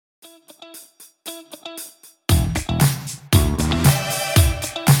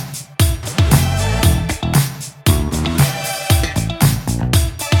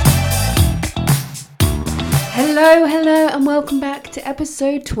Hello, and welcome back to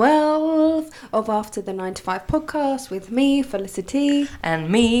episode 12 of After the 9 to 5 podcast with me, Felicity. And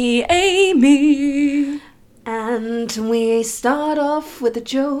me, Amy. And we start off with a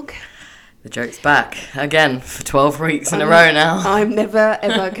joke. The joke's back again for 12 weeks in a row now. I'm never,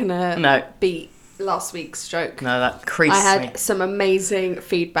 ever gonna No. beat last week's joke. No, that creased me. I had some amazing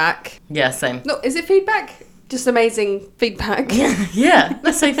feedback. Yeah, same. No, is it feedback? Just amazing feedback. Yeah,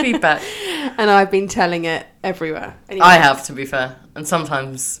 let's say feedback. And I've been telling it everywhere. Anyway. I have, to be fair. And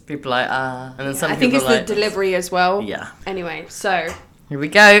sometimes people are like, and then some I think people it's like... the delivery as well. Yeah. Anyway, so... Here we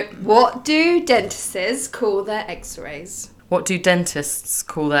go. What do dentists call their x-rays? What do dentists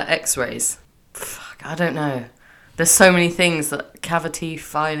call their x-rays? Fuck, I don't know. There's so many things that cavity,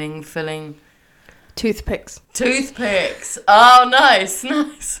 filing, filling... Toothpicks. Toothpicks. Oh, nice.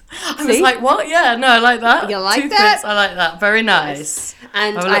 I was like, what? Yeah, no, I like that. You like Toothpicks, that? I like that. Very nice.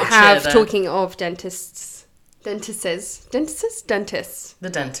 And Have a I little have, cheer there. talking of dentists. The dentist.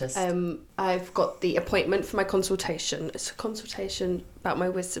 I've got the appointment for my consultation. It's a consultation about my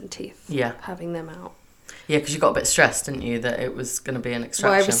wisdom teeth. Yeah. Having them out. Yeah, because you got a bit stressed, didn't you, that it was going to be an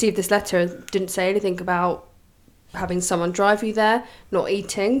extraction? Well, I received this letter and didn't say anything about having someone drive you there, not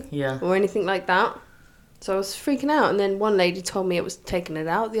eating, or anything like that. So I was freaking out, and then one lady told me it was taking it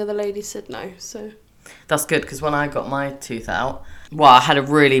out. The other lady said no, so... That's good, because when I got my tooth out, well, I had a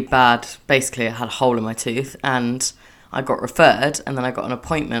really bad... Basically, I had a hole in my tooth, and I got referred, and then I got an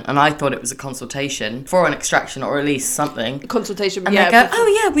appointment, and I thought it was a consultation for an extraction, or at least something. Consultation, and yeah. And they go,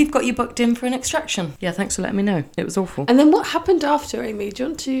 oh, yeah, we've got you booked in for an extraction. Yeah, thanks for letting me know. It was awful. And then what happened after, Amy? Do you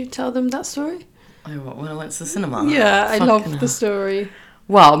want to tell them that story? Oh, what, when I went to the cinema? Yeah, I love Fucking the story.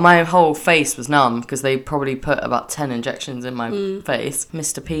 Well, my whole face was numb because they probably put about 10 injections in my face.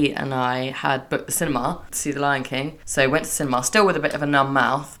 Mr. P and I had booked the cinema to see The Lion King. So went to the cinema, still with a bit of a numb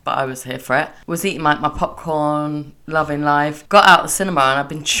mouth, but I was here for it. Was eating my popcorn, loving life. Got out of the cinema and I've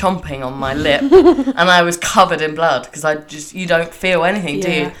been chomping on my lip and I was covered in blood because you don't feel anything,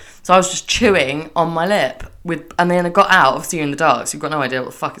 do you? So I was just chewing on my lip. And then I got out, obviously you're in the dark, so you've got no idea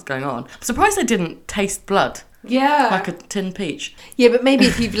what the fuck is going on. I'm surprised I didn't taste blood. Yeah. Like a tin peach. Yeah, but maybe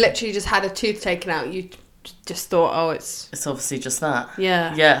if you've literally just had a tooth taken out, you just thought, oh, it's obviously just that.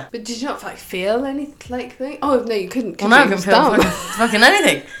 Yeah. Yeah. But did you not feel anything? Oh, no, you couldn't. Well, no, I couldn't feel fucking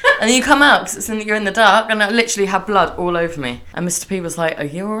anything. And then you come out because you're in the dark, and I literally had blood all over me. And Mr. P was like, "Are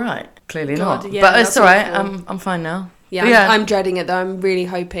you all right?" Clearly not. Yeah, but it's all right. awful. I'm fine now. Yeah, I'm dreading it though. I'm really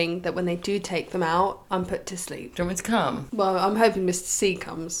hoping that when they do take them out, I'm put to sleep. Do you want me to come? Well, I'm hoping Mr. C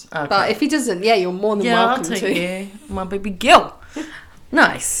comes. Okay. But if he doesn't, yeah, you're more than welcome I'll take to. you, my baby girl.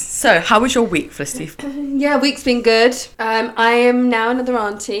 Nice. So, how was your week, Felicity? Yeah, week's been good. I am now another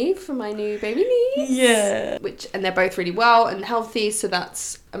auntie for my new baby niece. Yeah. And they're both really well and healthy, so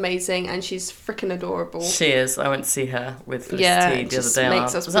that's amazing. And she's freaking adorable. She is. I went to see her with Felicity the other day.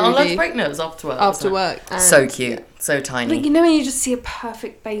 Makes us was that on lunch break? No, it was after work. After work. So cute. So tiny. Like, you know when you just see a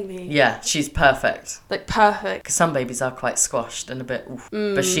perfect baby? Yeah, she's perfect. Like, perfect. Because some babies are quite squashed and a bit...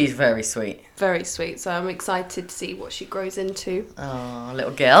 But she's very sweet. Very sweet. So I'm excited to see what she grows into. Oh,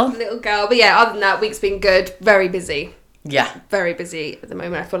 little girl. Little girl. But yeah, other than that, week's been good. Very busy. Yeah. Very busy at the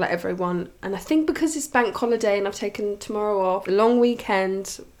moment. I feel like everyone. And I think because it's bank holiday and I've taken tomorrow off, a long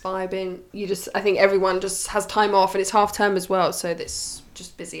weekend vibing, I think everyone just has time off and it's half term as well. So it's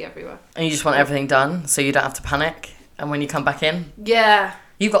just busy everywhere. And you just want everything done so you don't have to panic. And when you come back in. Yeah.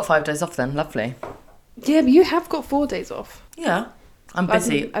 You've got 5 days off then. Lovely. Yeah, but you have got 4 days off. Yeah. I'm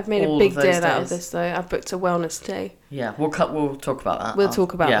busy. I've made a big deal out of this though. I've booked a wellness day. Yeah, we'll talk about that. We'll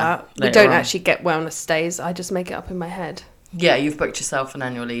talk about that. We don't actually get wellness days. I just make it up in my head. Yeah, you've booked yourself an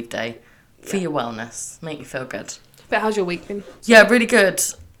annual leave day for your wellness. Make you feel good. But how's your week been? Yeah, really good.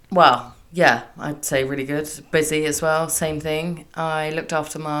 Well, yeah, I'd say really good. Busy as well, same thing. I looked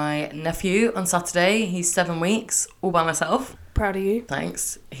after my nephew on Saturday. He's 7 weeks, all by myself. Proud of you.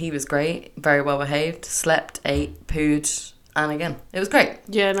 Thanks. He was great, very well behaved, slept, ate, pooed, and again, it was great.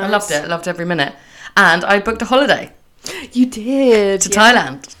 Yeah, nice. I loved it. I loved every minute. And I booked a holiday. You did. To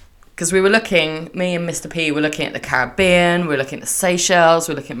Thailand. Because we were looking, me and Mr. P were looking at the Caribbean, we were looking at the Seychelles,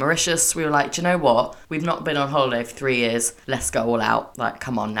 we were looking at Mauritius. We were like, do you know what? We've not been on holiday for 3 years. Let's go all out. Like,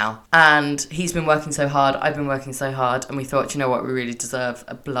 come on now. And he's been working so hard. I've been working so hard. And we thought, do you know what? We really deserve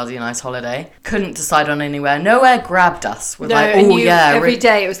a bloody nice holiday. Couldn't decide on anywhere. Nowhere grabbed us. We're like, oh, yeah. Every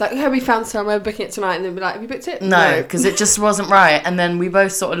day it was like, okay, we found somewhere, we're booking it tonight. And then we're like, have you booked it? No, because it just wasn't right. And then we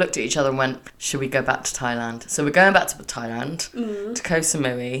both sort of looked at each other and went, should we go back to Thailand? So we're going back to Thailand, to Koh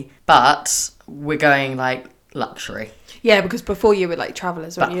Samui. But we're going like luxury. Yeah, because before you were like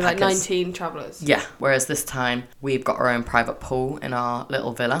travellers, weren't you? Like Backpackers. 19 travellers. Yeah, whereas this time we've got our own private pool in our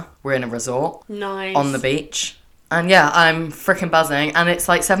little villa. We're in a resort. Nice. On the beach. And yeah, I'm freaking buzzing. And it's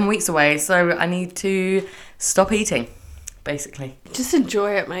like 7 weeks away, so I need to stop eating, basically. Just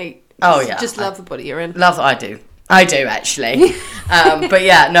enjoy it, mate. Just love the body you're in. Love that I do. I do, actually. But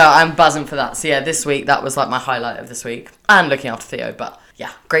yeah, no, I'm buzzing for that. So yeah, this week, that was like my highlight of this week. And looking after Theo, but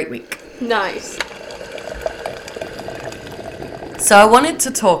yeah, great week. Nice. So I wanted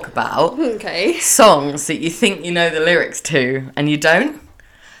to talk about Okay. songs that you think you know the lyrics to and you don't.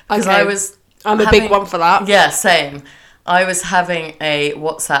 Because I'm a big one for that. Yeah, same. I was having a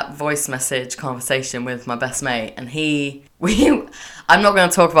WhatsApp voice message conversation with my best mate, and I'm not going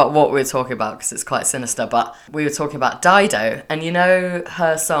to talk about what we were talking about because it's quite sinister, but we were talking about Dido, and you know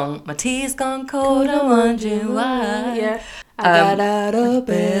her song, My Tea's Gone Cold, I'm wondering why. Yeah. I got out of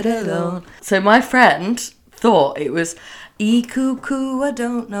bed alone. So my friend thought it was cuckoo, I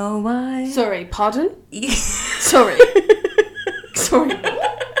don't know why. Sorry, pardon? Sorry. Sorry.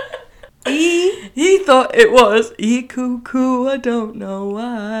 He thought it was cuckoo, I don't know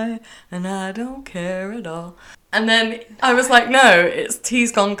why, and I don't care at all. And then I was like, no, it's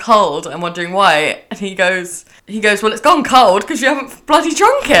tea's gone cold, I'm wondering why. And he goes, well, it's gone cold because you haven't bloody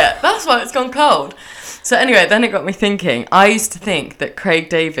drunk it. That's why it's gone cold. So anyway, then it got me thinking. I used to think that Craig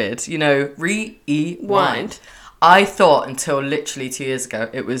David, rewind. I thought until literally 2 years ago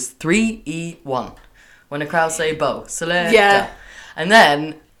it was 3-E-1. When a crowd say bo, select. Yeah. And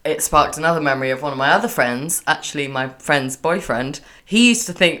then it sparked another memory of one of my other friends, actually my friend's boyfriend. He used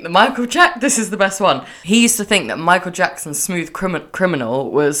to think that this is the best one. He used to think that Michael Jackson's Smooth Criminal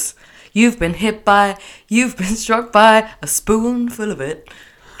was, you've been struck by a spoonful of it.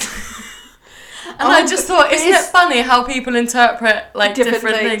 And I just thought, isn't it funny how people interpret like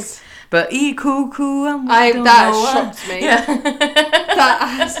different things? But cuckoo, that shocked me. Yeah.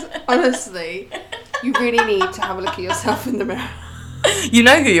 Honestly, you really need to have a look at yourself in the mirror. You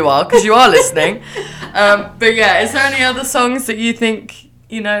know who you are because you are listening. But yeah, is there any other songs that you think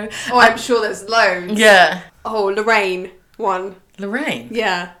you know? Oh, I'm sure there's loads. Yeah. Oh, Lorraine one. Lorraine?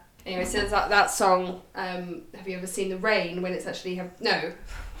 Yeah. Anyway, so there's that song, have you ever seen The Rain when it's actually... No.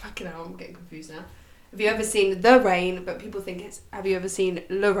 Fucking hell, I'm getting confused now. Have you ever seen The Rain, but people think it's... Have you ever seen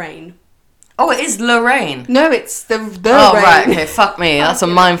Lorraine? Oh, it is Lorraine. No, it's the Rain. Oh, right, okay, fuck me. That's a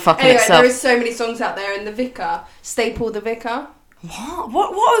mind fucking anyway, itself. There is so many songs out there, and The Vicar, Staple the Vicar.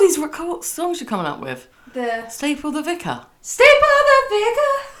 What are these songs you're coming up with? The... Staple the Vicar. Staple the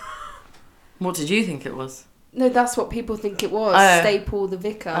Vicar! What did you think it was? No, that's what people think it was. Staple the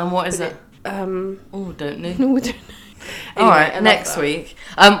Vicar. And what is it? Oh, don't know. No, we don't know. Anyway, alright, next week.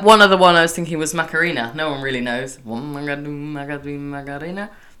 One other one I was thinking was Macarena. No one really knows.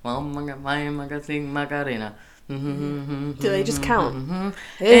 Macarena. Macarena. Do they just count?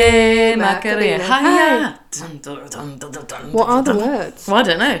 Hey, Macarena. What are the words? Well, I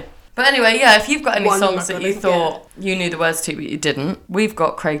don't know. But anyway, yeah, if you've got any songs that you thought you knew the words to but you didn't, we've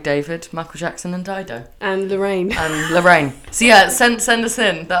got Craig David, Michael Jackson and Dido. And Lorraine. So yeah, send us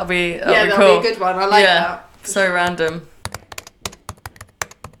in. That'll be cool. That'll be a good one. I like that. So random.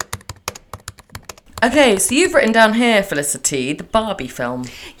 Okay, so you've written down here, Felicity, the Barbie film.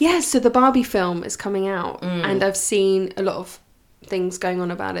 Yeah, so the Barbie film is coming out, and I've seen a lot of things going on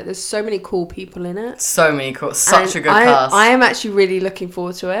about it. There's so many cool people in it. So many cool. Such a good cast. I am actually really looking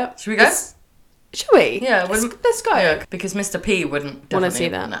forward to it. Should we go? Should we? Yeah, let's go. Yeah, because Mr. P wouldn't want to see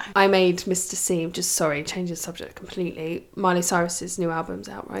that. No. I made Mr. C, change the subject completely. Miley Cyrus's new album's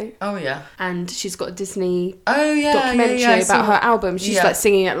out, right? Oh, yeah. And she's got a Disney documentary about her album. She's like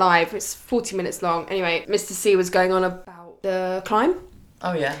singing it live. It's 40 minutes long. Anyway, Mr. C was going on about the climb.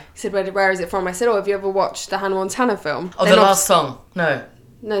 Oh, yeah. He said, where is it from? I said, have you ever watched the Hannah Montana film? Oh, the last song? No.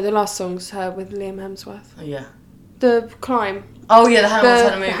 No, the last song's her with Liam Hemsworth. Oh, yeah. The climb. Oh, yeah, the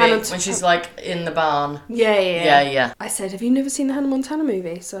Hannah Montana movie, when she's, like, in the barn. Yeah. I said, have you never seen the Hannah Montana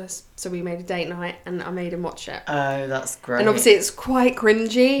movie? So we made a date night, and I made him watch it. Oh, that's great. And obviously it's quite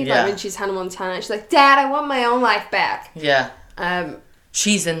cringy, yeah. like when she's Hannah Montana. She's like, Dad, I want my own life back. Yeah.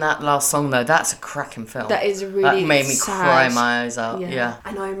 She's in that last song, though. That's a cracking film. That is really That made me sad. cry my eyes out. Yeah.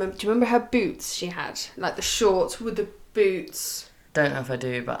 And I remember, do you remember her boots she had? Like the shorts with the boots. Don't know if I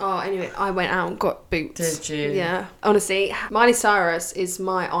do, but... Oh, anyway, I went out and got boots. Did you? Yeah. Honestly, Miley Cyrus is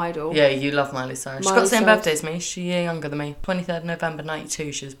my idol. Yeah, you love Miley Cyrus. She's got the same birthday as me. She's a year younger than me. 23rd November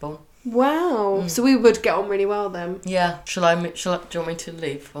 92 she was born. Wow. So we would get on really well then. Yeah. Do you want me to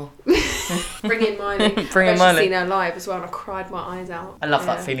leave? Or... Bring in Miley. Bring in I've Miley. actually seen her live as well, and I cried my eyes out. I love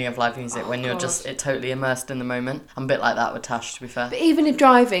that feeling of live music when you're God. just totally immersed in the moment. I'm a bit like that with Tash, to be fair. But even in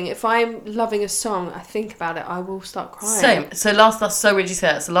driving, if I'm loving a song, I think about it, I will start crying. Same. So that's so weird you say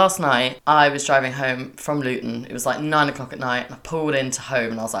that. So last night, I was driving home from Luton. It was like 9 o'clock at night, and I pulled into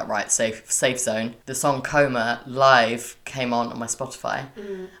home, and I was like, right, safe zone. The song Coma live came on my Spotify,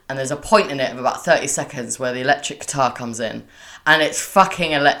 and there's a point in it of about 30 seconds where the electric guitar comes in, and it's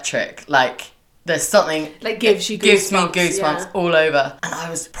fucking electric. Like, there's something Like gives me goosebumps all over, and I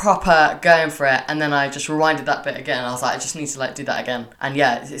was proper going for it, and then I just rewinded that bit again, and I was like, I just need to like do that again. And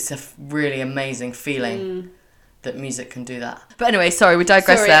yeah, it's a really amazing feeling that music can do that. But anyway, sorry, we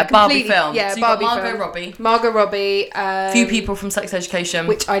digressed there. Barbie film. Yeah, so you Barbie got Margot film. Robbie. Margot Robbie. Few people from Sex Education.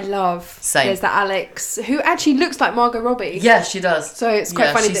 Which I love. Same. There's that Alex, who actually looks like Margot Robbie. Yeah, she does. So it's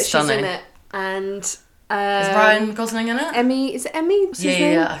quite funny that stunning. she's in it. And is Ryan Gosling in it? Emmy, is it Emmy? What's his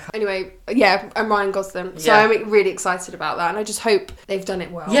name? Yeah. Anyway, yeah, and Ryan Gosling. So Yeah. I'm really excited about that, and I just hope they've done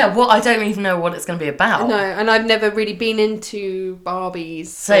it well. Yeah, I don't even know what it's going to be about. No, and I've never really been into Barbies.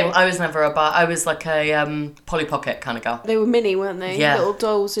 Same, I was never I was like a Polly Pocket kind of girl. They were mini, weren't they? Yeah. Little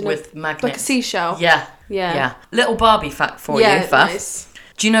dolls in With like a magnets. seashell. Yeah. Yeah. Little Barbie fact for you, Faf. Nice.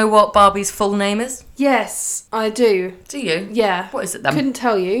 Do you know what Barbie's full name is? Yes, I do. Do you? Yeah. What is it then? Couldn't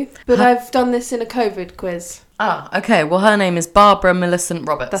tell you, but I've done this in a COVID quiz. Ah, okay. Well, her name is Barbara Millicent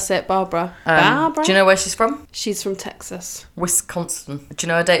Roberts. That's it, Barbara. Barbara? Do you know where she's from? She's from Texas. Wisconsin. Do you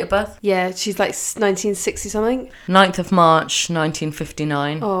know her date of birth? Yeah, she's like 1960 something. 9th of March,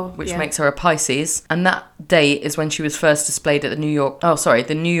 1959, Oh, which yeah. makes her a Pisces. And that date is when she was first displayed at the New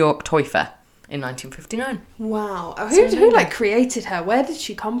York Toy Fair in 1959. Wow. So Who like created her? Where did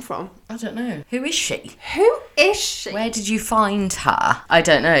she come from? I don't know. Who is she? Who is she? Where did you find her? I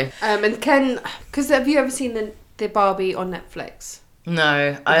don't know. And Ken, because have you ever seen the Barbie on Netflix?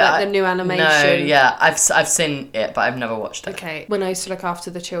 No. Like the new animation? No, yeah. I've seen it, but I've never watched it. Okay. When I used to look after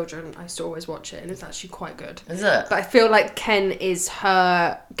the children, I used to always watch it, and it's actually quite good. Is it? But I feel like Ken is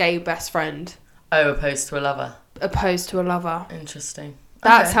her gay best friend, Oh, opposed to a lover. opposed to a lover. Interesting.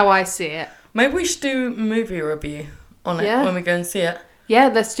 That's Okay. how I see it. Maybe we should do a movie review on it Yeah. when we go and see it. Yeah,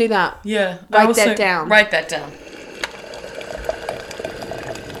 let's do that. Yeah. Write that down. Write that down.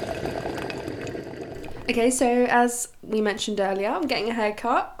 Okay, so as we mentioned earlier, I'm getting a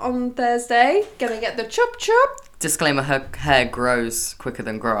haircut on Thursday. Gonna get the chop chop. Disclaimer, her hair grows quicker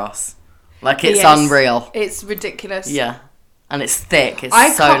than grass. Like, it's Yes. unreal. It's ridiculous. Yeah. And it's thick. It's I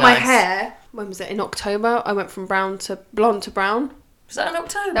so cut my nice. hair, when was it? In October. I went from blonde to brown. Was that in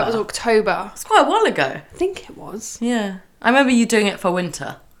October? That was October. It's quite a while ago. I think it was. Yeah. I remember you doing it for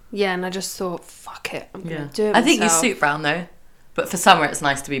winter. Yeah, and I just thought, fuck it, I'm Yeah. gonna do it I think you myself. suit brown though. But for summer it's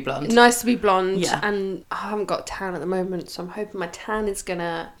nice to be blonde. Nice to be blonde, Yeah. and I haven't got tan at the moment, so I'm hoping my tan is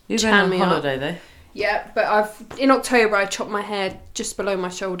gonna You're going tan on me holiday up. though. Yeah, but in October I chopped my hair just below my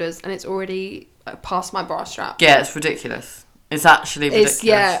shoulders, and it's already past my bra strap. Yeah, it's ridiculous. It's actually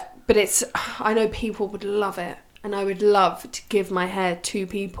ridiculous. But I know people would love it, and I would love to give my hair to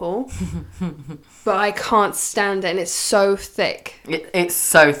people, but I can't stand it, and it's so thick. It's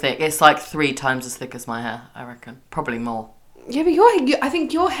so thick. It's like 3 times as thick as my hair, I reckon. Probably more. Yeah, but I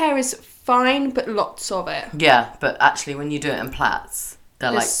think your hair is fine, but lots of it. Yeah, but actually when you do it in plaits,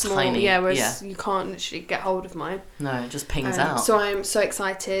 they're like Small, tiny. yeah, whereas you can't literally get hold of mine. No, it just pings out. So I'm so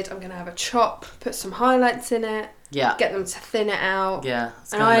excited. I'm going to have a chop, put some highlights in it, Yeah. get them to thin it out. Yeah.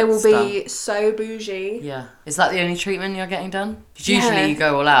 it's And gonna I look will stunning. be so bougie. Yeah. Is that the only treatment you're getting done? Because Yeah. usually you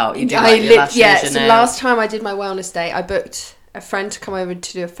go all out. You do like your lashes, your so nails. last time I did my wellness day, I booked a friend to come over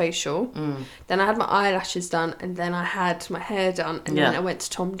to do a facial. Then I had my eyelashes done, and then I had my hair done, and then Yeah. I went to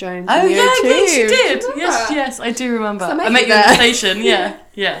Tom Jones. Oh in the yeah, O2. yes you Do you did. remember? Yes, I do remember. So I I met met you you in the there. station. Yeah,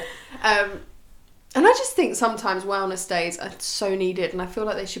 yeah. And I just think sometimes wellness days are so needed, and I feel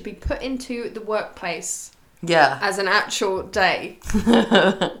like they should be put into the workplace Yeah. as an actual day.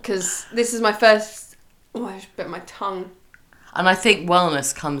 Because this is my first... Oh, I just bit my tongue. And I think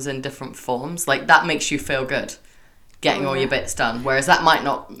wellness comes in different forms. Like, that makes you feel good, getting all your bits done. Whereas that might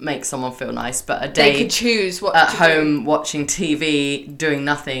not make someone feel nice, but a They day could choose what at to home watching TV, doing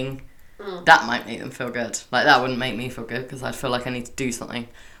nothing, that might make them feel good. Like, that wouldn't make me feel good because I'd feel like I need to do something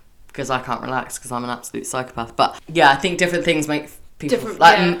because I can't relax because I'm an absolute psychopath. But yeah, I think different things make people...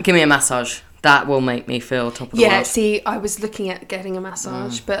 give me a massage. That will make me feel top of the world. Yeah, see, I was looking at getting a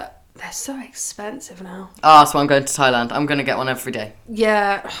massage, but they're so expensive now. Oh, so I'm going to Thailand. I'm going to get one every day.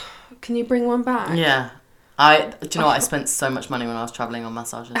 Yeah. Can you bring one back? Yeah. Do you know what? I spent so much money when I was travelling on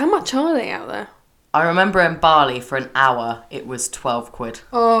massages. How much are they out there? I remember in Bali for an hour, it was 12 quid.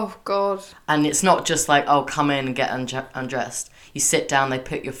 Oh, God. And it's not just like, oh, come in and get undressed. You sit down, they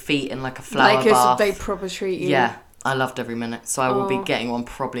put your feet in like a flower like bath. they proper treat you. Yeah, I loved every minute. So I will be getting one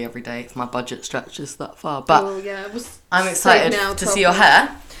probably every day if my budget stretches that far. But I'm excited to see your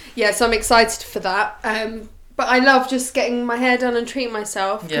hair. Yeah, so I'm excited for that. But I love just getting my hair done and treating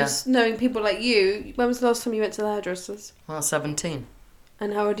myself. Because knowing people like you, when was the last time you went to the hairdressers? Well, 17.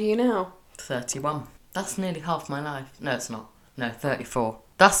 And how old are you now? 31. That's nearly half my life. No, it's not. No, 34.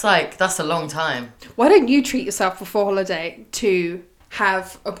 That's a long time. Why don't you treat yourself before holiday to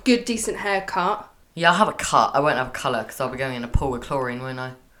have a good, decent haircut? Yeah, I'll have a cut. I won't have a colour because I'll be going in a pool with chlorine, won't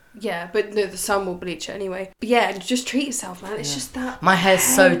I? Yeah, but no, the sun will bleach it anyway. But yeah, just treat yourself, man. It's just that. My hair's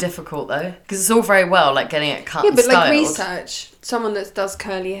so difficult though, because it's all very well like getting it cut and but styled. like research someone that does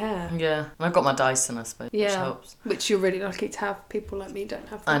curly hair. Yeah, and I've got my Dyson, I suppose, which helps. Which you're really lucky to have. People like me don't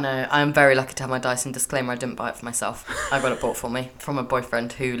have that. I know. I'm very lucky to have my Dyson. Disclaimer: I didn't buy it for myself. I got it bought for me from a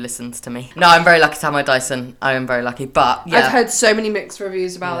boyfriend who listens to me. No, I'm very lucky to have my Dyson. I am very lucky, but yeah, I've heard so many mixed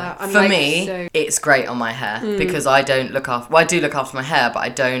reviews about that. For me, it's great on my hair because I don't look after. Well, I do look after my hair, but I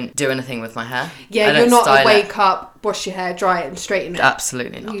don't do anything with my hair. Yeah, you're not a wake up, wash your hair, dry it, and straighten it.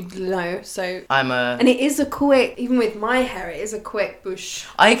 Absolutely not. You know, so and it is a quick. Even with my hair, it is a quick bush.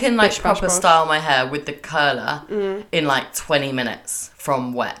 I can proper style my hair with the curler in like 20 minutes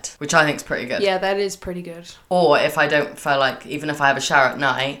from wet, which I think is pretty good. Yeah, that is pretty good. Or if I don't feel like, even if I have a shower at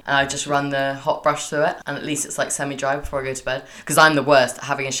night and I just run the hot brush through it, and at least it's like semi-dry before I go to bed. Because I'm the worst at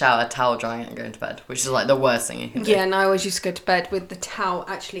having a shower, towel drying it and going to bed, which is like the worst thing you can do. Yeah, and I always used to go to bed with the towel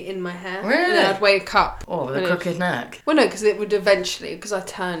actually in my hair. Really? And then I'd wake up. Oh, with a crooked neck. Well, no, because it would eventually, because I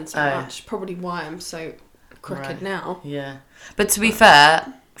turned so much. Probably why I'm so crooked now. Yeah. But to be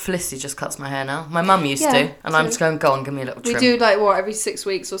fair, Felicity just cuts my hair now. My mum used to, and I'm just going, go on, give me a little trim. We do like, every 6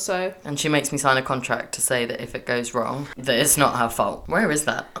 weeks or so. And she makes me sign a contract to say that if it goes wrong, that it's not her fault. Where is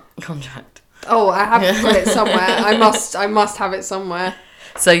that contract? Oh, I have got it somewhere. I must have it somewhere.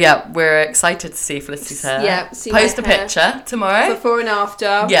 So yeah, we're excited to see Felicity's hair. Yeah, post a picture tomorrow. Before and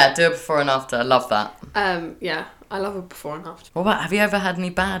after. Yeah, do a before and after. I love that. Yeah. I love a before and after. What about, have you ever had any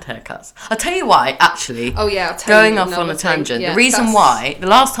bad haircuts? I'll tell you why, actually. Oh yeah, I'll tell you. Going off on a tangent. The reason why, the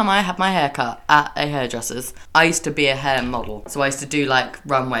last time I had my hair cut at a hairdresser's, I used to be a hair model. So I used to do like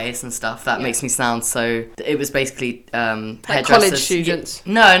runways and stuff. That makes me sound so... It was basically like hairdressers. College students?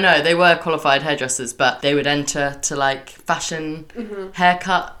 No, they were qualified hairdressers, but they would enter to like fashion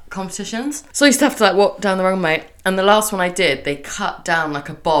haircut competitions. So I used to have to like walk down the runway, and the last one I did, they cut down like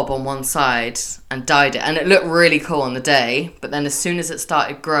a bob on one side and dyed it, and it looked really cool on the day, but then as soon as it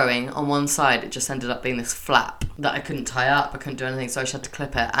started growing on one side, it just ended up being this flap that I couldn't tie up, I couldn't do anything, so I just had to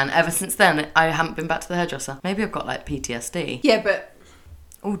clip it. And ever since then I haven't been back to the hairdresser. Maybe I've got like PTSD. Yeah, but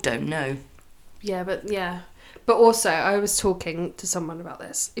don't know. But also, I was talking to someone about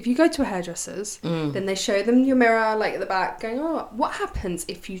this. If you go to a hairdresser's, then they show them your mirror, like at the back, going, oh, what happens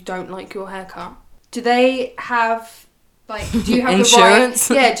if you don't like your haircut? Do they have, like, do you have insurance?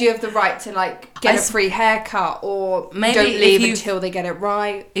 The right? Yeah, do you have the right to, like, get a free haircut, or maybe don't leave until they get it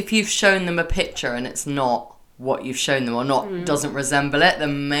right? If you've shown them a picture and it's not what you've shown them, or not doesn't resemble it,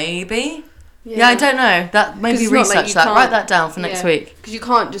 then maybe... Yeah, I don't know. That maybe research that. Write that down for next week. Because you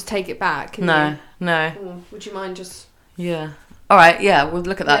can't just take it back. No. Would you mind just... Yeah. All right, yeah, we'll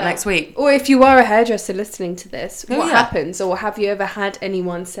look at that next week. Or if you are a hairdresser listening to this, what happens? Or have you ever had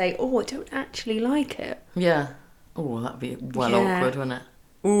anyone say, oh, I don't actually like it? Yeah. Oh, that'd be awkward, wouldn't it?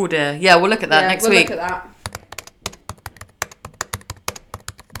 Oh, dear. Yeah, we'll look at that next week. We'll look at that.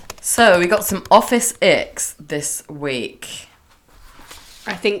 So, we got some office icks this week.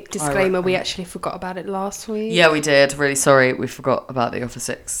 I think, disclaimer, we actually forgot about it last week. Yeah, we did. Really sorry we forgot about the office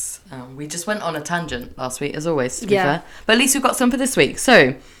icks. We just went on a tangent last week, as always, to be fair. But at least we've got some for this week.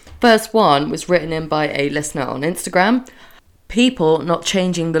 So, first one was written in by a listener on Instagram. People not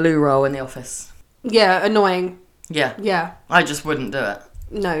changing the loo roll in the office. Yeah, annoying. Yeah. Yeah. I just wouldn't do it.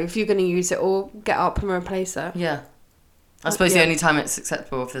 No, if you're going to use it, or get up and replace it. Yeah. I suppose the only time it's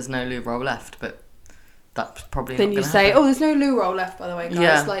acceptable if there's no loo roll left, but that's probably then not you say, happen. oh, there's no loo roll left, by the way, guys.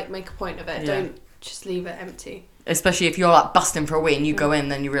 Yeah. Like, make a point of it. Yeah. Don't just leave it empty. Especially if you're like busting for a wee and you go in,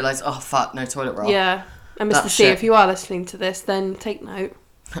 then you realise, oh fuck, no toilet roll. Yeah. And Mr. C, if you are listening to this, then take note.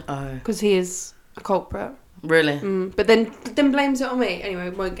 Because he is a culprit. Really? But then blames it on me. Anyway,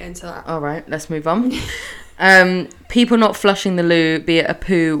 we won't get into that. All right, let's move on. People not flushing the loo, be it a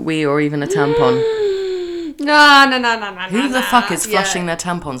poo, wee, or even a tampon. No. Who the fuck is flushing their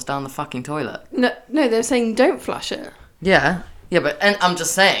tampons down the fucking toilet? No, they're saying don't flush it. Yeah, but and I'm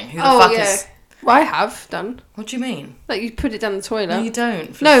just saying, who the fuck is... Well, I have done. What do you mean? Like, you put it down the toilet. No, you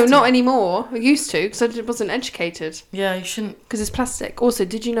don't. No, not anymore. I used to, because I wasn't educated. Yeah, you shouldn't. Because it's plastic. Also,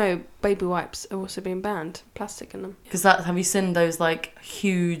 did you know baby wipes are also being banned? Plastic in them. Because have you seen those, like,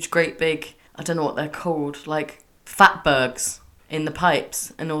 huge, great big, I don't know what they're called, like, fatbergs in the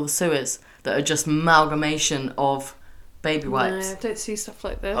pipes and all the sewers that are just amalgamation of baby wipes? No, I don't see stuff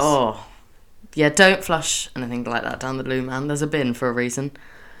like this. Oh. Yeah, don't flush anything like that down the loo, man. There's a bin for a reason.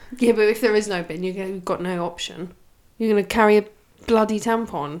 Yeah, but if there is no bin, you've got no option. You're going to carry a bloody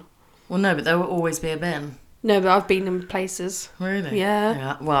tampon. Well, no, but there will always be a bin. No, but I've been in places. Really?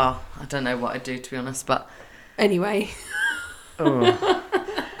 Yeah. Well, I don't know what I'd do, to be honest, but... Anyway. Oh.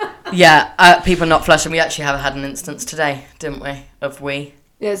 Yeah, people not flushing. We actually have had an instance today, didn't we? Of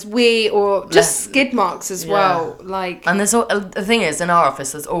There's or just skid marks as well. Like, and the thing is, in our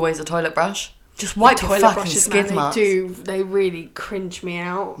office, there's always a toilet brush. Just wipe your fucking skid marks. They really cringe me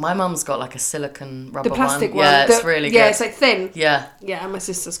out. My mum's got like a silicone rubber one. The plastic one. Yeah, it's really good. Yeah, it's like thin. Yeah. Yeah, and my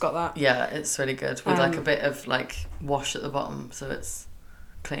sister's got that. Yeah, it's really good. With like a bit of like wash at the bottom, so it's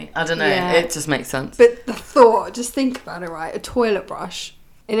clean. I don't know, it just makes sense. But the thought, just think about it, right? A toilet brush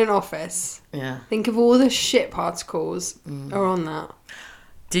in an office. Yeah. Think of all the shit particles are on that.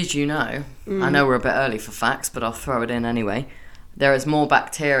 Did you know, I know we're a bit early for facts, but I'll throw it in anyway, there is more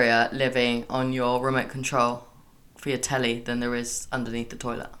bacteria living on your remote control for your telly than there is underneath the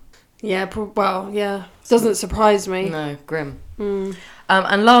toilet. Yeah. Doesn't surprise me. No, grim.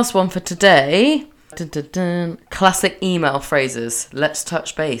 And last one for today. Classic email phrases. Let's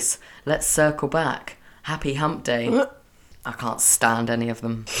touch base. Let's circle back. Happy hump day. I can't stand any of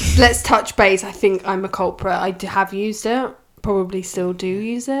them. Let's touch base. I think I'm a culprit. I have used it. Probably still do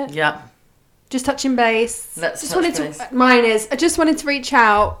use it. Yeah. Just touching base. Let's touch base. Mine is, I just wanted to reach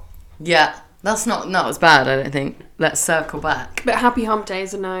out. Yeah. That's not as bad, I don't think. Let's circle back. But happy hump day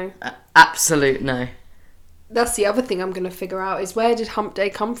is a no. Absolute no. That's the other thing I'm going to figure out is where did hump day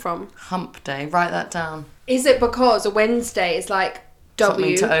come from? Hump day. Write that down. Is it because a Wednesday is like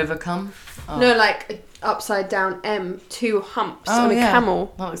W? Something to overcome? Oh. No, like upside down M, 2 humps on a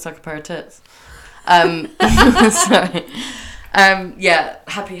camel. That looks like a pair of tits. Sorry. Yeah,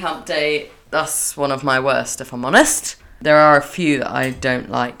 happy hump day. That's one of my worst, if I'm honest. There are a few that I don't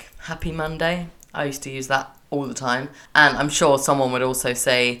like. Happy Monday. I used to use that all the time. And I'm sure someone would also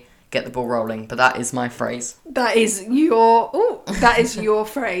say, get the ball rolling. But that is my phrase. That is your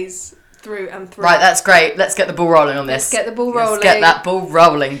phrase through and through. Right, that's great. Let's get the ball rolling on this. Let's get the ball rolling. Let's get that ball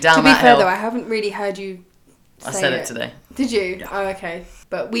rolling down that hill. To be fair, though, I haven't really heard you say I said it today. Did you? Yeah. Oh, okay.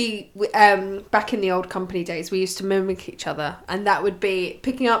 But we back in the old company days, we used to mimic each other, and that would be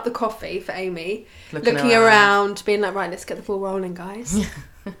picking up the coffee for Amy, looking around, being like, right, let's get the ball rolling, guys.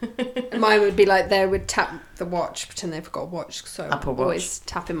 And mine would be like, they would tap the watch, pretend they forgot a watch, so Apple I'm Watch. always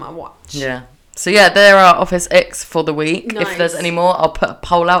tapping my watch. Yeah. So yeah, there are office icks for the week. Nice. If there's any more, I'll put a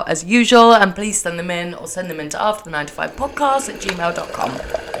poll out as usual, and please send them in, or send them into after9to5podcast@gmail.com.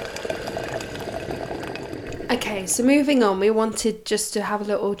 Okay, so moving on, we wanted just to have a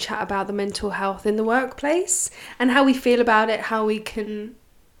little chat about the mental health in the workplace and how we feel about it, how we can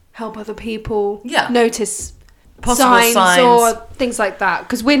help other people notice possible signs or things like that.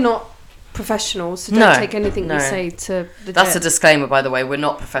 Because we're not professionals, so don't take anything we say to the That's a disclaimer, by the way. We're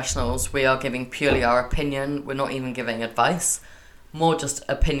not professionals. We are giving purely our opinion. We're not even giving advice. More just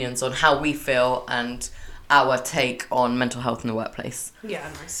opinions on how we feel and our take on mental health in the workplace. Yeah,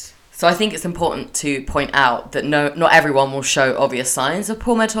 nice. So I think it's important to point out that not everyone will show obvious signs of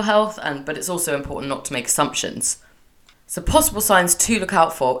poor mental health, but it's also important not to make assumptions. So possible signs to look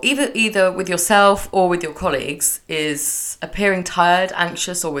out for, either with yourself or with your colleagues, is appearing tired,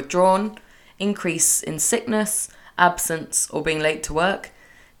 anxious or withdrawn, increase in sickness, absence or being late to work,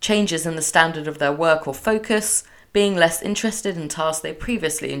 changes in the standard of their work or focus, being less interested in tasks they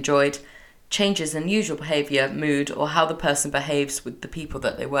previously enjoyed, changes in usual behaviour, mood, or how the person behaves with the people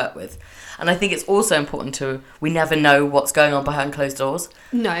that they work with. And I think it's also important we never know what's going on behind closed doors.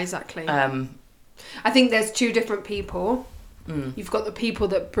 No, exactly. I think there's two different people. You've got the people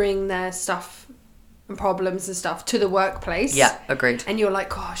that bring their stuff and problems and stuff to the workplace. Yeah, agreed. And you're like,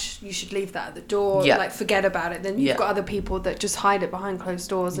 gosh, you should leave that at the door. Yeah. Like, forget about it. Then you've got other people that just hide it behind closed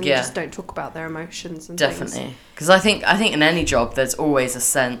doors and just don't talk about their emotions and things. Definitely. Because I think in any job, there's always a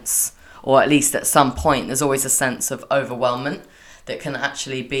sense, or at least at some point, there's always a sense of overwhelmment that can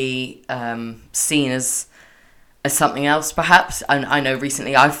actually be seen as something else, perhaps. I know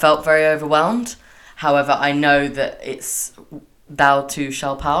recently I felt very overwhelmed. However, I know that it's thou too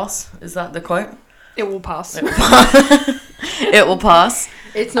shall pass. Is that the quote? It will pass. It will pass. It will pass.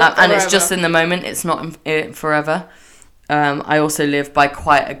 It's not forever. And it's just in the moment. It's not forever. I also live by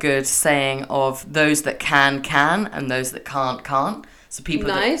quite a good saying of those that can, and those that can't. So people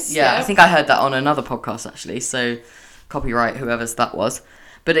nice. Yeah, I think I heard that on another podcast actually. So copyright whoever's that was.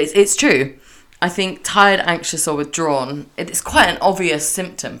 But it's true. I think tired, anxious or withdrawn, it's quite an obvious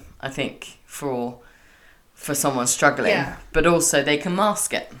symptom, I think, for someone struggling. Yeah. But also they can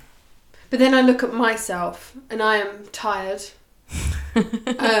mask it. But then I look at myself and I am tired.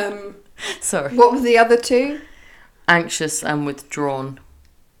 Sorry. What were the other two? Anxious and withdrawn.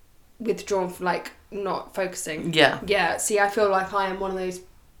 Withdrawn for like not focusing. Yeah. Yeah. See, I feel like I am one of those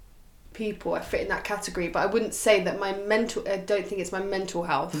people. I fit in that category, but I wouldn't say that I don't think it's my mental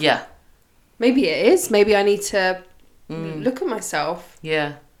health. Yeah. Maybe it is. Maybe I need to look at myself.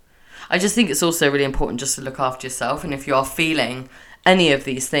 Yeah. I just think it's also really important just to look after yourself. And if you are feeling any of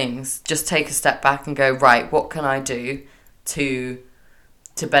these things, just take a step back and go, right, what can I do to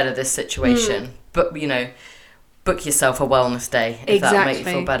better this situation? But, you know, book yourself a wellness day if that makes you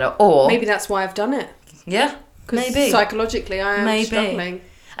feel better. Or maybe that's why I've done it. Yeah, maybe. Psychologically, I am struggling.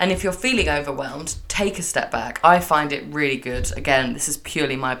 And if you're feeling overwhelmed, take a step back. I find it really good. Again, this is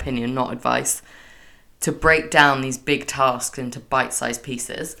purely my opinion, not advice. To break down these big tasks into bite-sized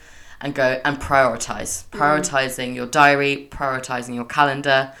pieces and go and prioritise. Prioritising your diary, prioritising your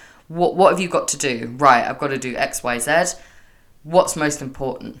calendar. What have you got to do? Right, I've got to do X, Y, Z. What's most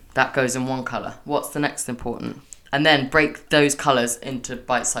important? That goes in one colour. What's the next important? And then break those colours into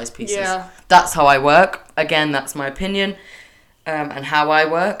bite-sized pieces. Yeah. That's how I work. Again, that's my opinion. And how I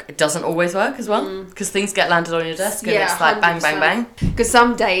work. It doesn't always work as well. Because things get landed on your desk and it's like 100%. Bang, bang, bang. Because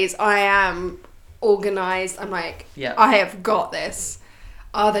some days I am organised. I'm like, I have got this.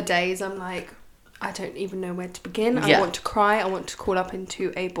 Other days I'm like, I don't even know where to begin. I want to cry. I want to crawl up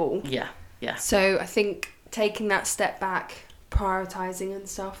into a ball. Yeah, yeah. So I think taking that step back, prioritising and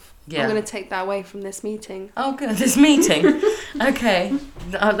stuff. Yeah. I'm going to take that away from this meeting. Oh, good. This meeting? Okay.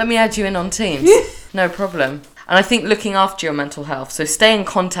 Let me add you in on Teams. No problem. And I think looking after your mental health. So stay in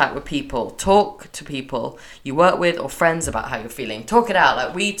contact with people. Talk to people you work with or friends about how you're feeling. Talk it out.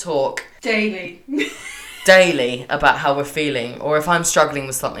 Like we talk daily about how we're feeling. Or if I'm struggling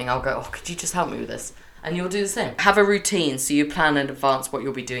with something, I'll go, could you just help me with this? And you'll do the same. Have a routine so you plan in advance what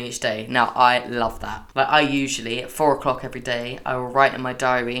you'll be doing each day. Now, I love that. Like I usually, at 4 o'clock every day, I will write in my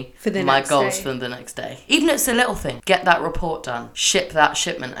diary my goals for the next day. Even if it's a little thing. Get that report done. Ship that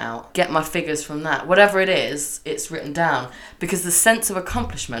shipment out. Get my figures from that. Whatever it is, it's written down. Because the sense of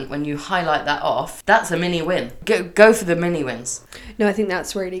accomplishment, when you highlight that off, that's a mini win. Go for the mini wins. No, I think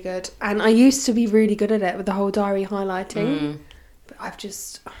that's really good. And I used to be really good at it with the whole diary highlighting. But I've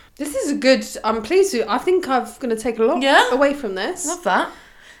just... This is a good... I'm pleased with... I think I'm going to take a lot away from this. Love that.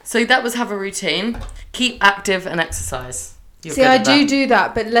 So that was have a routine. Keep active and exercise. See, I do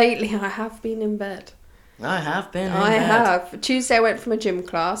that, but lately I have been in bed. I have been in bed. I have. Tuesday I went from a gym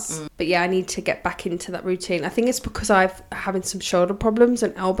class. But yeah, I need to get back into that routine. I think it's because I'm having some shoulder problems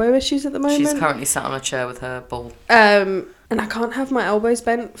and elbow issues at the moment. She's currently sat on a chair with her ball. And I can't have my elbows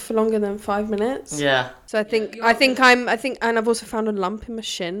bent for longer than 5 minutes. Yeah. So I think, and I've also found a lump in my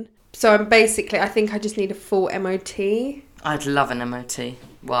shin. So I think I just need a full MOT. I'd love an MOT.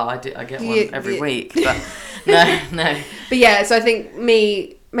 Well, I get one every week, but no. But yeah, so I think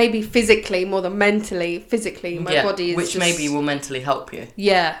maybe physically more than mentally. Physically, my body is which maybe will mentally help you.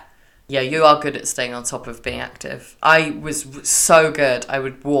 Yeah. Yeah, you are good at staying on top of being active. I was so good. I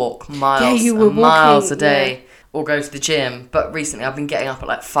would walk miles and miles a day. Or go to the gym, but recently I've been getting up at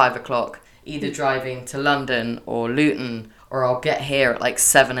like 5 o'clock, either driving to London or Luton, or I'll get here at like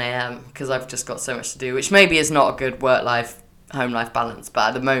 7 a.m. because I've just got so much to do, which maybe is not a good work-life, home-life balance, but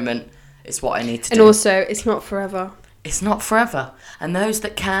at the moment it's what I need to do. And also, it's not forever. It's not forever. And those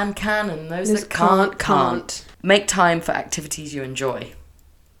that can, and those that can't. Make time for activities you enjoy.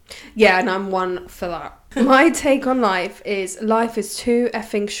 Yeah, and I'm one for that. My take on life is too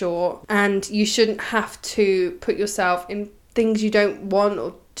effing short, and you shouldn't have to put yourself in things you don't want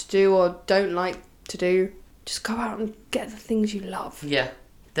or to do or don't like to do. Just go out and get the things you love. Yeah.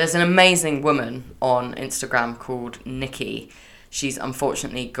 There's an amazing woman on Instagram called Nikki. She's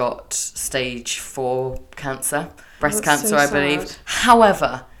unfortunately got stage 4 cancer. Breast cancer, so I believe.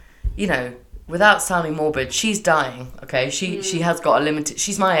 However, you know, without sounding morbid, she's dying, okay? She has got a limited...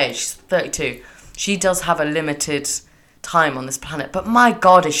 She's my age. She's 32. She does have a limited time on this planet. But my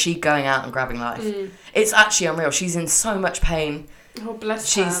God, is she going out and grabbing life. It's actually unreal. She's in so much pain. Oh,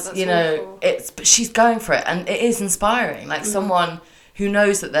 bless her. She's, That's but she's going for it. And it is inspiring. Like someone who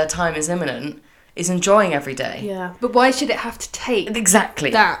knows that their time is imminent is enjoying every day. Yeah. But why should it have to take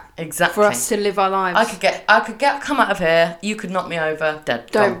exactly for us to live our lives? I could get come out of here, you could knock me over, dead.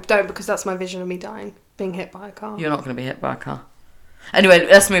 Don't, because that's my vision of me dying. Being hit by a car. You're not going to be hit by a car. Anyway,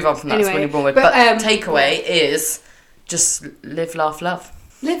 let's move on from that. It's really boring. But takeaway is just live, laugh, love.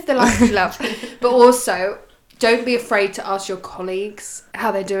 Live the life you love. But also, don't be afraid to ask your colleagues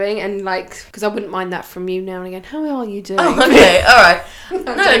how they're doing. And like, because I wouldn't mind that from you now and again. How are you doing? Oh, okay. All right.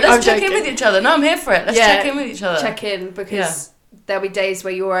 Let's check in with each other. No, I'm here for it. Let's check in with each other. Check in, because there'll be days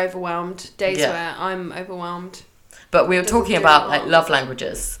where you're overwhelmed. Days where I'm overwhelmed. But we were talking about like love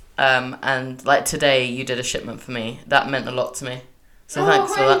languages. And like today you did a shipment for me. That meant a lot to me. So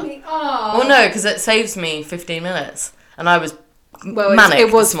thanks for that. Well, no, because it saves me 15 minutes. And I was manic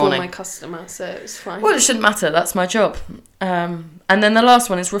it was this morning. For my customer, so it was fine. Well, it shouldn't matter. That's my job. And then the last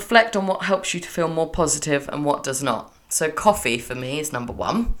one is reflect on what helps you to feel more positive and what does not. So coffee for me is number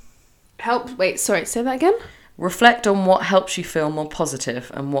one. Say that again? Reflect on what helps you feel more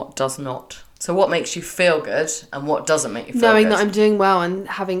positive and what does not. So what makes you feel good and what doesn't make you feel Knowing good? that I'm doing well and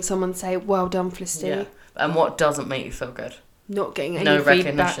having someone say, well done, Felicity. Yeah. And what doesn't make you feel good? Not getting any no feedback.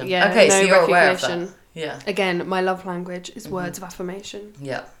 Recognition. Yeah, okay, no so you're recognition. aware of that. Yeah. Again, my love language is words of affirmation.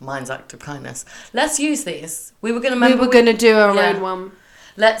 Yeah, mine's act of kindness. Let's use these. We were going to do our own one.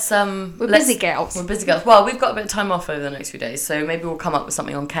 We're busy girls. We're busy girls. Well, we've got a bit of time off over the next few days, so maybe we'll come up with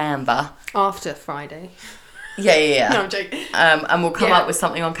something on Canva. After Friday. Yeah. No, I'm joking. And we'll come up with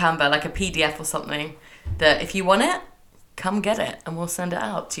something on Canva, like a PDF or something, that if you want it, come get it, and we'll send it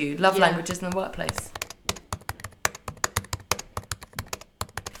out to you. Love languages in the workplace.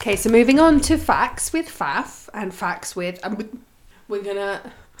 Okay, so moving on to facts with Faf and facts with... we're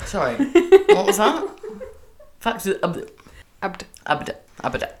gonna... Sorry, what was that? Facts with... Abd. Do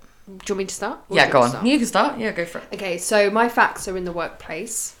you want me to start? Yeah, go on. You can start. Yeah, go for it. Okay, so my facts are in the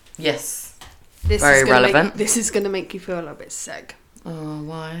workplace. Yes. Very relevant. This is going to make you feel a little bit sick. Oh,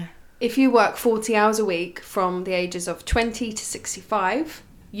 why? If you work 40 hours a week from the ages of 20 to 65,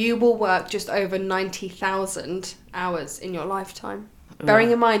 you will work just over 90,000 hours in your lifetime.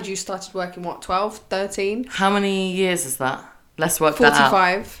 Bearing in mind you started working, 12, 13? How many years is that? Let's work that out.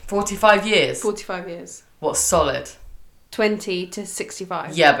 45. 45 years? 45 years. What's solid? 20 to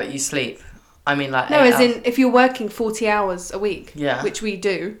 65. Yeah, but you sleep. I mean, like, no, as in, if you're working 40 hours a week, which we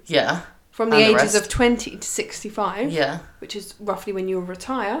do, from the ages of 20 to 65, which is roughly when you'll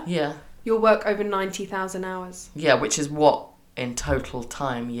retire, you'll work over 90,000 hours. Yeah, which is what in total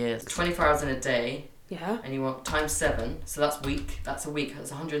time years? 24 hours in a day. Yeah. And you want times 7, so that's week. That's a week.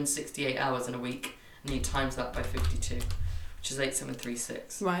 That's 168 hours in a week. And you times that by 52, which is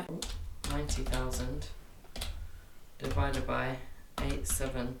 8736. Right. 90,000 divided by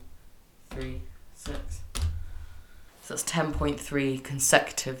 8736. So that's 10.3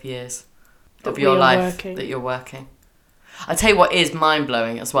 consecutive years of your life that you're working. I tell you what is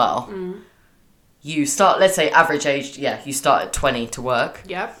mind-blowing as well. You start, let's say average age, you start at 20 to work.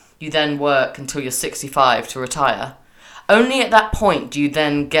 Yep. You then work until you're 65 to retire. Only at that point do you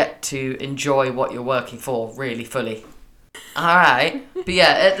then get to enjoy what you're working for really fully. All right. But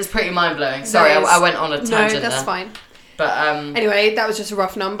yeah, it's pretty mind-blowing. Sorry, I went on a tangent there. No, that's fine. But anyway, that was just a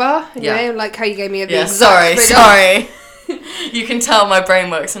rough number. Anyway, like how you gave me a big sorry. You can tell my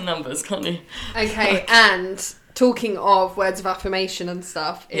brain works in numbers, can't you? Okay, and talking of words of affirmation and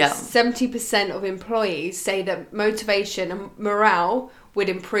stuff, 70% of employees say that motivation and morale would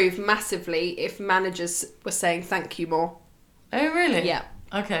improve massively if managers were saying thank you more. Oh, really? Yeah.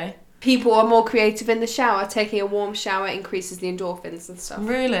 Okay. People are more creative in the shower. Taking a warm shower increases the endorphins and stuff.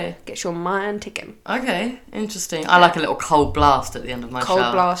 Really? Gets your mind ticking. Okay, interesting. I like a little cold blast at the end of my shower.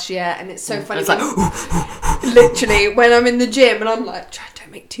 Cold blast, yeah. And it's so funny. It's like... literally, when I'm in the gym and I'm like, don't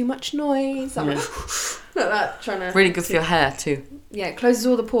make too much noise. I'm like that, trying to... Really good for your hair, too. Yeah, it closes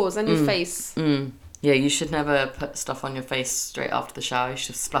all the pores and your face. Yeah, you should never put stuff on your face straight after the shower. You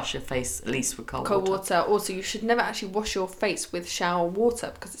should splash your face at least with cold water. Also, you should never actually wash your face with shower water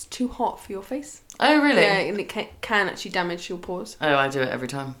because it's too hot for your face. Oh, really? Yeah, and it can actually damage your pores. Oh, I do it every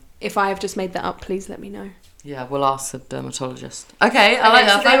time. If I have just made that up, please let me know. Yeah, we'll ask the dermatologist. Okay, I like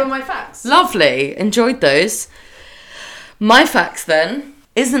that. So they were my facts. Lovely. Enjoyed those. My facts, then,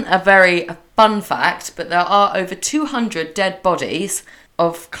 isn't a very fun fact, but there are over 200 dead bodies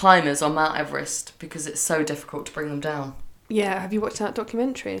of climbers on Mount Everest because it's so difficult to bring them down. Yeah, have you watched that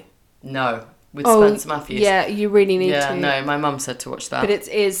documentary? No, with Spencer Matthews. Yeah, you really need to. Yeah, no, my mum said to watch that. But it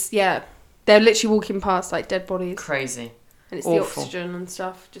is, they're literally walking past like dead bodies. Crazy. And it's awful. The oxygen and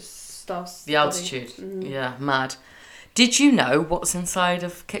stuff, just stuff. The altitude, yeah, mad. Did you know what's inside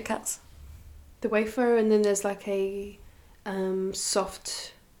of Kit Kats? The wafer, and then there's like a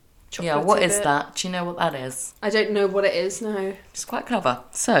soft... Yeah, what is that? Do you know what that is? I don't know what it is, no. It's quite clever.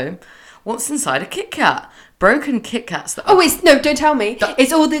 So, What's inside a Kit Kat? Broken Kit Kats. Don't tell me.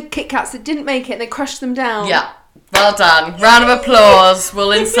 It's all the Kit Kats that didn't make it and they crushed them down. Yeah. Well done. Round of applause.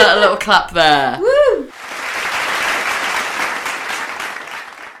 We'll insert a little clap there. Woo!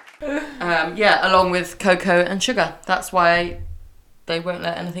 Along with cocoa and sugar. That's why they won't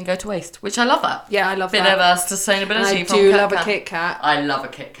let anything go to waste, which I love that. Yeah, I love Bit that. of sustainability I from do Kit love Kat. a Kit Kat. I love a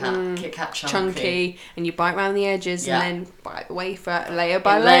Kit Kat. Kit Kat Chunky. And you bite around the edges Yeah. and then bite the wafer layer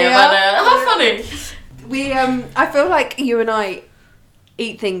by Layer layer. by layer. How funny. We, I feel like you and I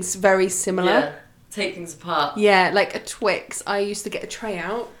eat things very similar. Yeah. Take things apart. Yeah, like a Twix. I used to get a tray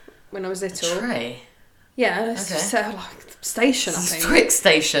out when I was little. Tray. Yeah, it's just like station, I think. Twix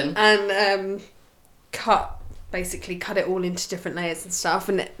station. And cut it all into different layers and stuff.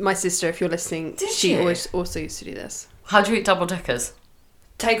 And my sister, if you're listening, she always also used to do this. How do you eat double deckers?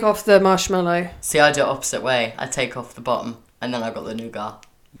 Take off the marshmallow. See, I do it opposite way. I take off the bottom and then I've got the nougat.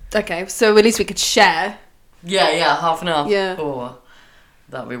 Okay, so at least we could share. Yeah, half and half. Yeah. Oh,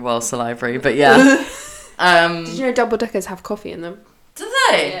 that'd be well salivary, but yeah. Did you know double deckers have coffee in them? Do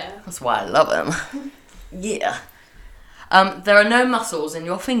they? Yeah. That's why I love them. Yeah. There are no muscles in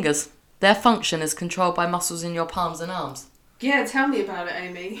your fingers. Their function is controlled by muscles in your palms and arms. Yeah, tell me about it,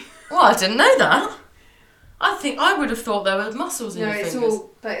 Amy. Well, I didn't know that. I would have thought there were muscles in your fingers.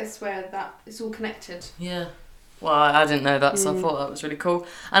 It's all connected. Yeah. Well, I didn't know that, so I thought that was really cool.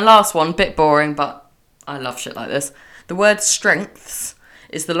 And last one, bit boring, but I love shit like this. The word strengths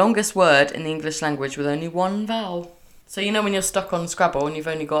is the longest word in the English language with only one vowel. So you know when you're stuck on Scrabble and you've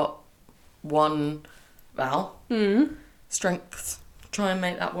only got one vowel? Strengths. Try and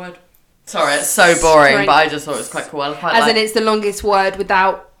make that word. Sorry, it's so boring, but I just thought it was quite cool. In it's the longest word with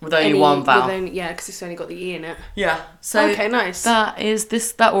only one vowel. Because it's only got the E in it. Yeah. So okay, nice. That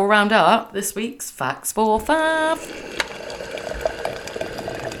will round up this week's Facts for Fab.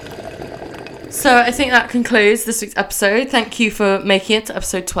 So I think that concludes this week's episode. Thank you for making it to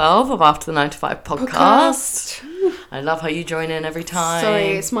episode 12 of After the 9 to 5 podcast. I love how you join in every time.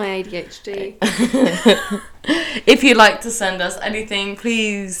 Sorry, it's my ADHD. If you'd like to send us anything,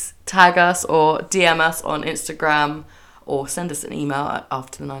 please tag us or DM us on Instagram or send us an email at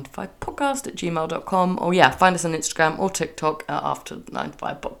after9to5podcast@gmail.com or find us on Instagram or TikTok at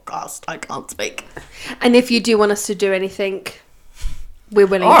after9to5podcast. I can't speak. And if you do want us to do anything, we're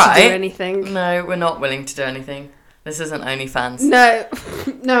willing to do anything. No, we're not willing to do anything. This isn't OnlyFans.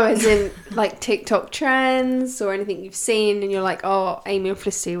 No, as in like TikTok trends or anything you've seen and you're like, oh, Amy and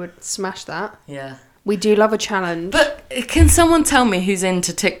Felicity would smash that. Yeah. We do love a challenge. But can someone tell me who's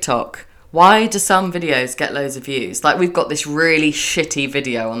into TikTok? Why do some videos get loads of views? Like we've got this really shitty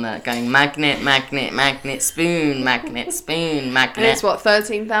video on there going magnet, magnet, magnet, spoon, magnet, spoon, magnet. And it's what,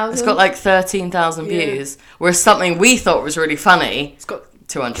 13,000? It's got like 13,000 views. Whereas something we thought was really funny, it's got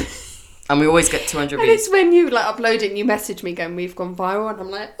 200. And we always get 200 and views. it's when you like upload it and you message me going, we've gone viral, and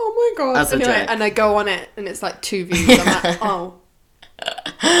I'm like, oh my god. As a joke. And I go on it and it's like 2 views. I'm like, oh.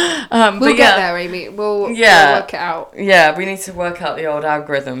 We'll get there, Amy. We'll work it out. Yeah, we need to work out the old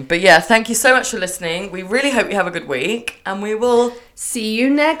algorithm. But yeah, thank you so much for listening. We really hope you have a good week. And we will see you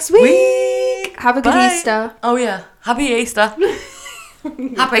next week. Have a good Easter. Oh yeah. Happy Easter.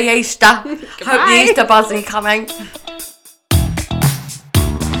 Happy Easter. Hope the Easter buzzing coming.